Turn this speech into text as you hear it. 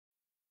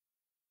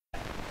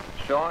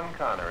Sean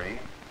Connery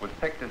was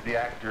picked as the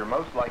actor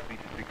most likely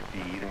to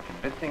succeed in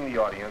convincing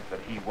the audience that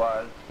he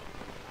was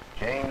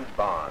James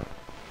Bond,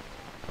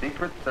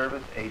 Secret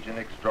Service agent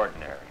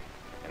extraordinary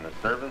in the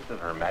service of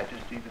Her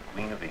Majesty the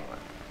Queen of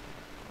England.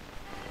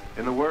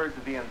 In the words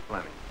of Ian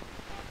Fleming,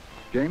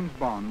 James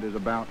Bond is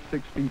about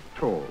 6 feet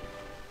tall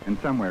and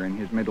somewhere in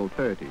his middle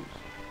 30s.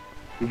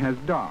 He has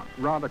dark,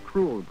 rather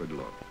cruel good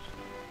looks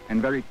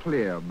and very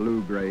clear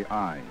blue-gray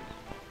eyes.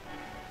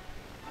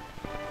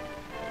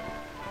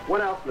 what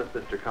else must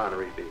Mr.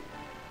 Connery be?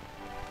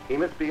 He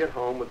must be at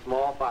home with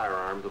small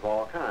firearms of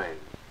all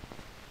kinds,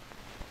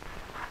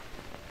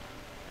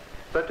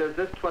 such as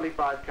this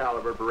 .25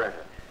 caliber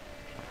Beretta,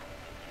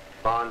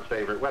 Bond's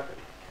favorite weapon.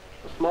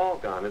 A small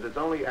gun, it is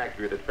only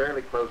accurate at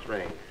fairly close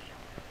range.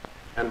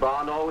 And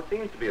Bond always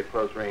seems to be at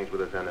close range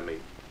with his enemy.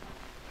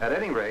 At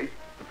any rate,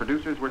 the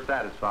producers were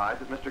satisfied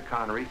that Mr.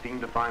 Connery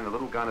seemed to find the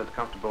little gun as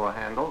comfortable a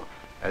handle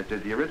as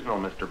did the original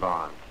Mr.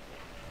 Bond.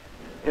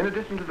 In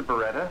addition to the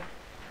Beretta,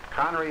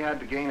 Connery had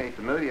to gain a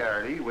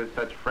familiarity with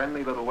such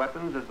friendly little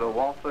weapons as the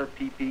Walther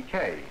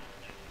PPK,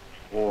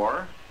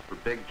 or, for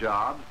big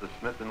jobs, the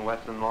Smith &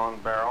 Wesson long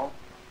barrel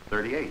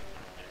 .38,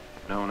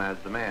 known as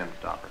the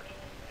Man-Stopper.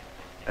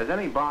 As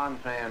any Bond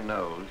fan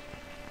knows,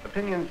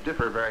 opinions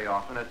differ very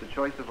often as to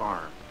choice of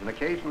arms, and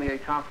occasionally a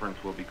conference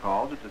will be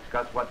called to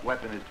discuss what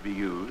weapon is to be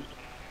used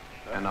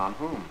and on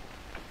whom.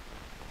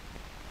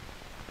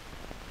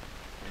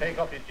 Take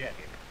off your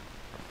jacket.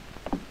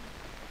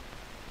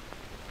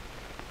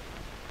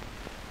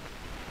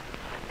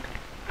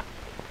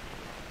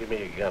 Give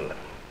me a gun.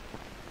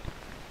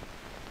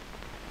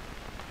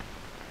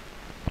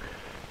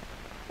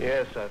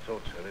 Yes, I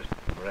thought so. This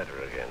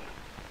Beretta again.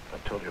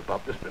 I told you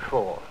about this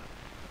before.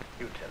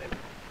 You tell him.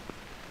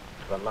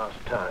 It's the last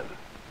time.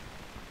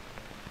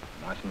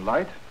 Nice and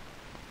light.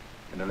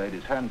 In a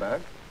lady's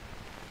handbag.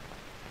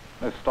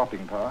 No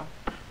stopping power.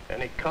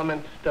 Any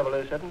comments,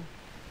 007?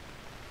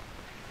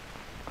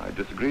 I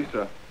disagree,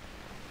 sir.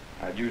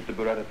 I'd used the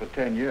Beretta for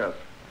 10 years.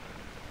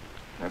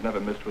 I've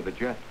never missed with a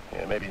jet.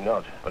 Yeah, maybe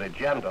not. But it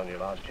jammed on your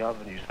last job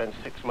and you spent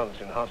 6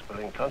 months in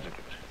hospital in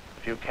consequence.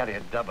 If you carry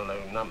a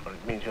 00 number,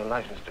 it means you're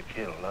licensed to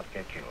kill, not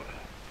get killed.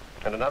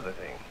 And another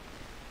thing.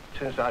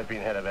 Since I've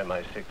been head of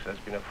MI6, there's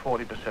been a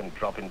 40%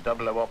 drop in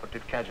 00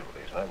 operative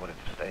casualties, and I want it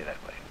to stay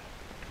that way.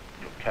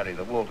 You'll carry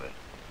the Walter.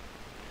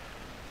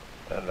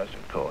 Unless,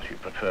 of course, you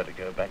prefer to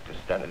go back to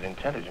standard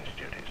intelligence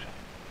duties.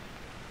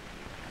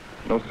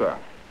 No, sir.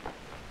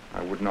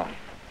 I would not.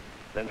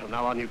 Then from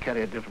now on, you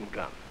carry a different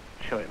gun.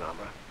 Show him,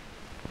 Ambra.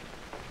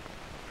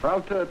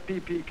 Walther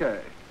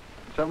PPK.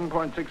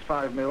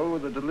 7.65 mil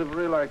with a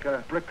delivery like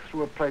a brick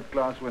through a plate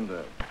glass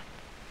window.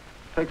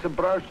 Takes a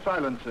Brausch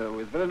silencer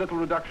with very little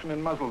reduction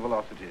in muzzle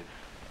velocity.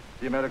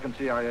 The American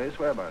CIA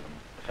swear by them.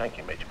 Thank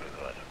you, Major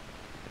Bluthwaite.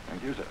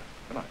 Thank you, sir.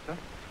 Good night, sir.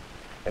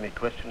 Any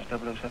questions,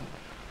 007?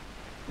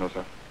 No,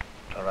 sir.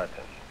 All right,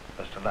 then.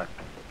 Best of luck.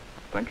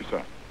 Thank you,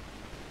 sir.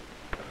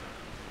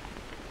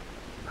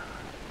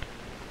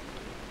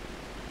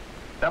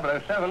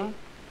 007?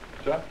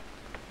 Sir?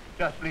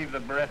 Just leave the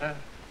Beretta.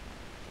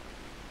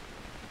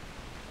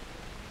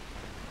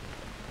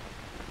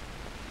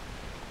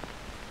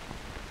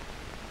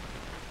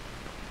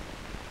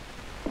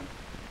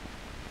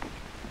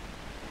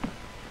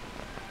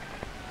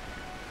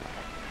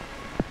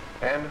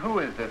 And who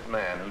is this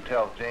man who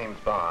tells James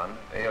Bond,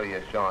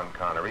 alias Sean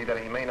Connery,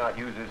 that he may not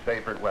use his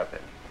favorite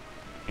weapon?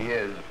 He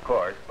is, of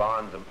course,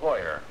 Bond's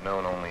employer,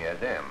 known only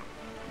as M.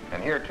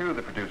 And here, too,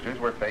 the producers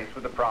were faced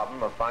with the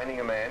problem of finding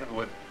a man who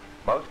would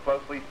most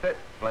closely fit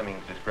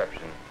Fleming's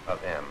description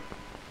of M.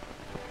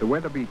 The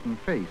weather-beaten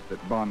face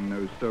that Bond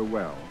knows so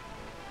well,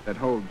 that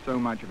holds so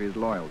much of his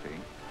loyalty,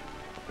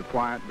 the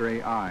quiet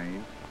gray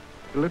eyes,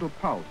 the little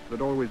pulse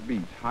that always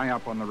beats high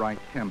up on the right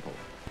temple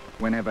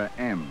whenever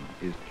M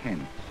is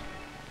tense.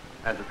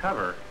 As a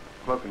cover,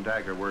 cloak and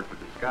dagger word for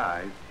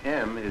disguise,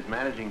 M is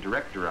managing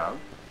director of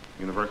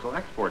Universal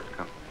Exports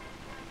Company.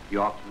 The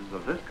offices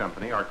of this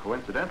company are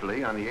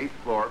coincidentally on the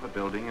 8th floor of a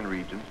building in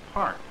Regent's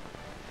Park,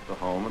 the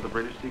home of the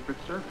British Secret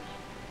Service.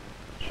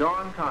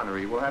 Sean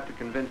Connery will have to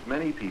convince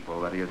many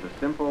people that he is a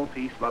simple,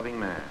 peace-loving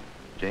man,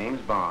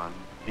 James Bond,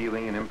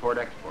 dealing in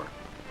import-export.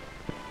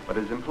 But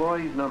his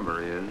employee's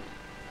number is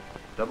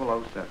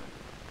 007.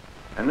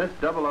 And this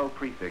 00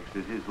 prefix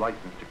is his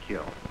license to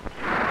kill.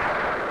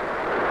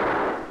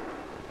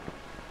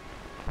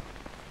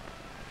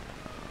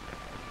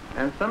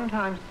 And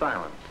sometimes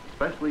silence,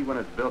 especially when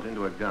it's built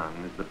into a gun,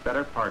 is the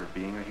better part of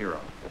being a hero.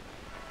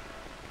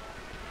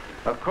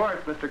 Of course,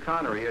 Mr.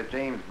 Connery, as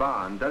James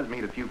Bond, does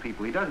meet a few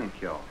people he doesn't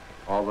kill,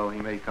 although he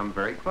may come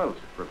very close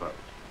if provoked.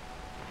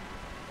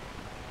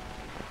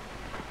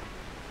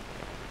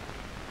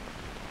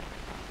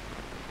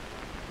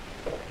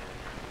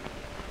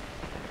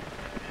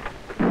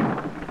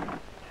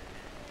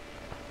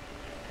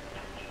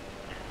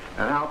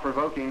 And how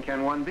provoking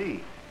can one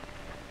be?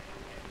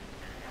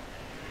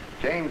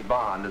 James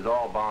Bond, as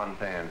all Bond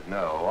fans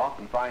know,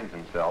 often finds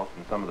himself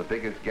in some of the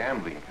biggest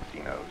gambling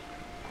casinos,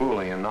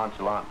 coolly and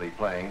nonchalantly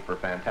playing for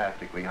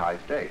fantastically high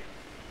stakes.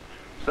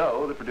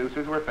 So the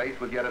producers were faced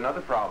with yet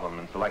another problem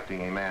in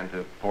selecting a man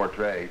to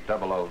portray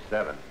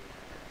 007.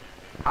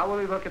 How will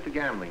he look at the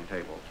gambling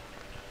tables?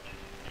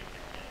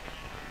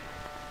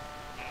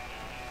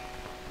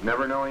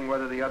 Never knowing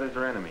whether the others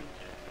are enemies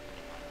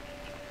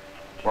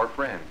or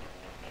friends.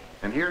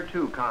 And here,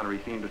 too, Connery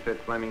seemed to fit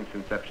Fleming's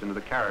conception of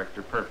the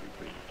character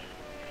perfectly.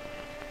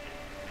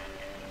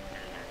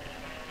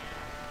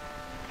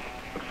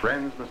 But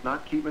friends must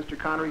not keep Mr.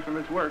 Connery from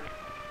his work.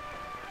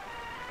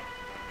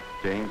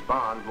 James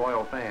Bond's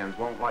loyal fans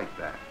won't like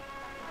that.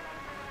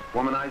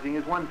 Womanizing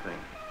is one thing.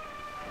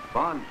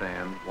 Bond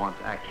fans want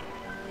action.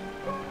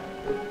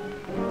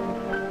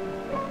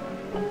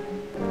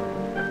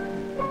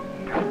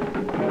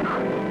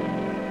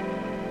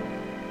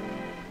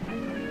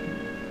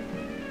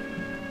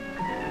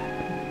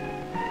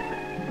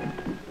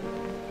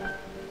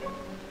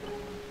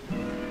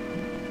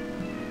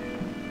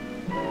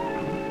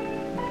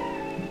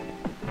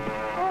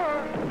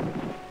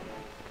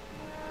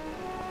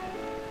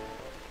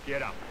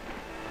 Get up.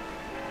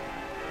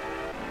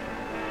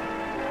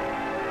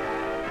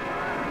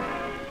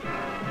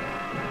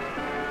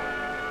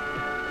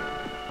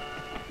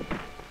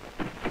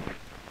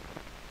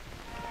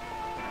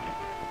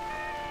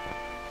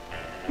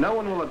 No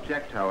one will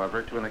object,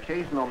 however, to an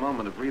occasional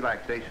moment of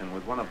relaxation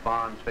with one of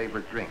Bond's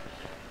favorite drinks,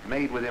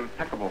 made with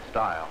impeccable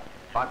style,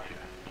 vodka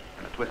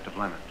and a twist of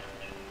lemon.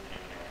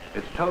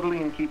 It's totally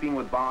in keeping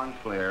with Bond's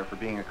flair for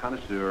being a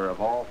connoisseur of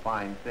all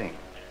fine things.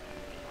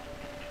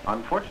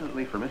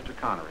 Unfortunately for Mr.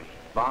 Connery,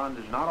 Bond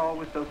is not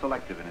always so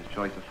selective in his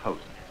choice of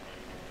hosts,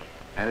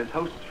 and his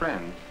host's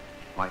friends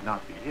might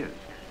not be his.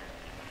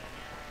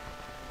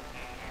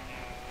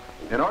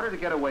 In order to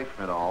get away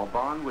from it all,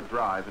 Bond would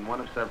drive in one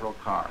of several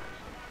cars.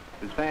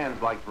 His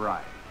fans liked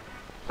variety.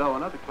 So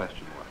another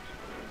question was,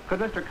 could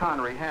Mr.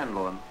 Connery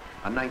handle a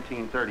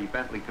 1930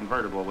 Bentley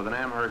convertible with an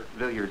Amherst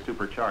Villiers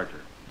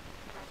supercharger?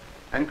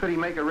 And could he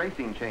make a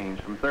racing change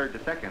from third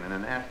to second in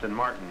an Aston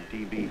Martin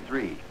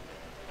DB3?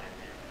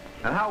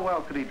 And how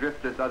well could he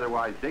drift this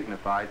otherwise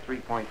dignified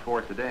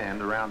 3.4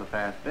 sedan around the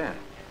fast bend?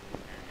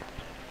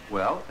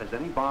 Well, as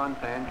any Bond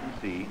fan can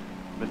see,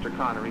 Mr.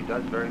 Connery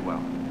does very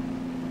well.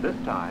 This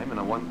time in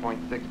a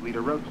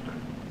 1.6-liter roadster.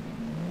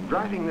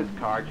 Driving this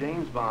car,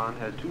 James Bond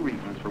has two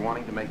reasons for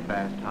wanting to make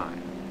fast time.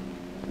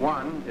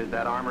 One is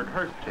that armored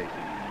hearse chasing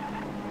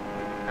you.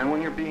 And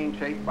when you're being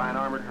chased by an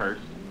armored hearse,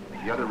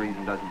 the other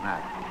reason doesn't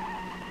matter.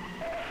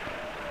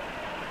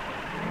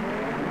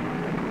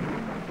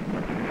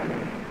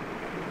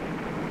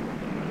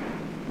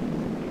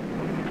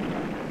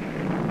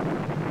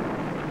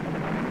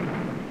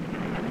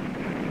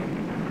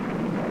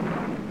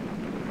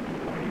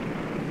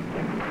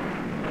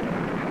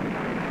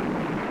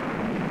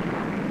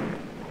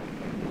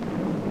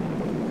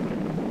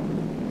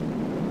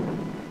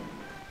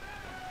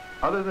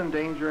 Other than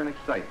danger and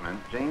excitement,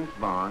 James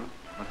Bond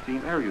must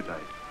seem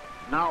erudite,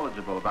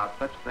 knowledgeable about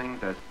such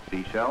things as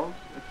seashells,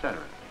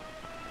 etc.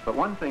 But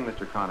one thing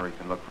Mr. Connery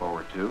can look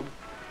forward to,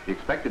 the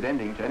expected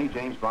ending to any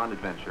James Bond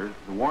adventure,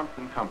 the warmth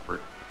and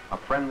comfort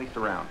of friendly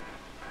surroundings,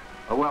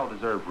 a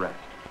well-deserved rest.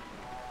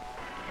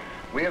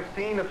 We have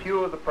seen a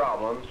few of the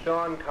problems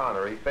Sean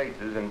Connery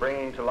faces in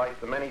bringing to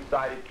life the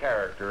many-sided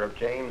character of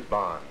James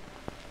Bond,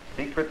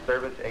 Secret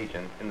Service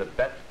agent in the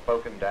best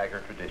cloak and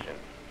dagger tradition.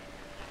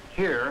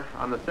 Here,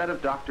 on the set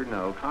of Dr.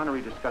 No,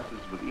 Connery discusses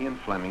with Ian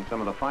Fleming some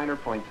of the finer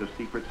points of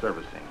secret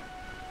servicing,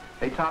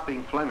 a topic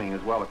Fleming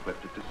is well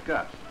equipped to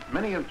discuss.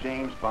 Many of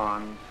James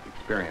Bond's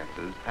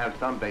experiences have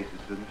some basis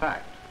in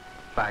fact,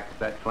 facts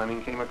that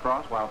Fleming came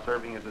across while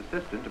serving as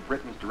assistant to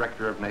Britain's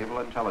Director of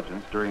Naval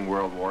Intelligence during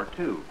World War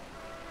II,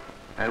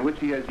 and which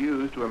he has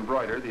used to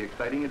embroider the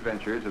exciting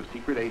adventures of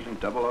Secret Agent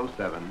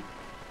 007,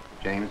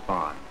 James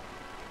Bond.